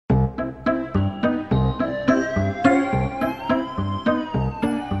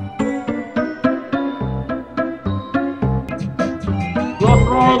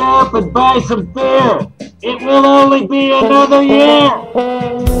right up and buy some beer. It will only be another year.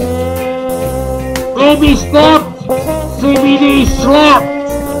 Baby steps, CBD Schleps.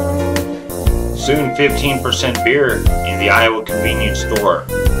 Soon 15% beer in the Iowa convenience store.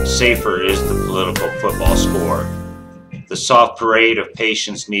 Safer is the political football score. The soft parade of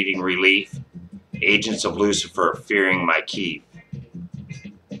patients needing relief. Agents of Lucifer fearing my keif.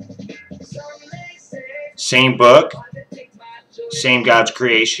 Same book, same God's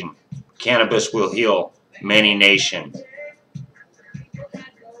creation. Cannabis will heal many nations.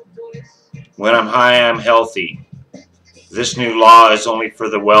 When I'm high, I'm healthy. This new law is only for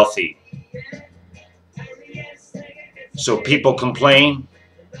the wealthy. So people complain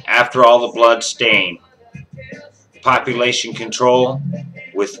after all the blood stain. Population control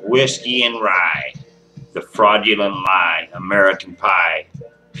with whiskey and rye. The fraudulent lie, American pie.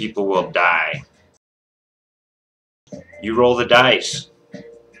 People will die. You roll the dice.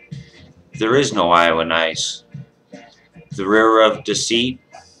 There is no Iowa nice. The rear of deceit.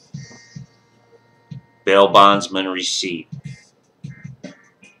 Bail bondsman receipt.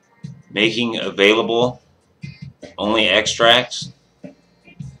 Making available only extracts.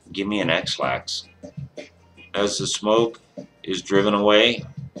 Give me an X-Lax. As the smoke is driven away,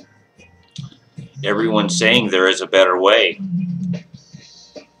 everyone's saying there is a better way.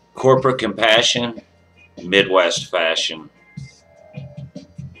 Corporate compassion, Midwest fashion.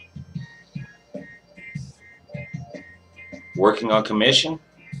 Working on commission?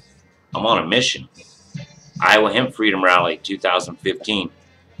 I'm on a mission. Iowa Hemp Freedom Rally 2015,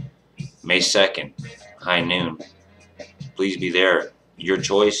 May 2nd, high noon. Please be there. Your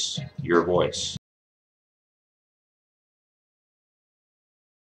choice, your voice.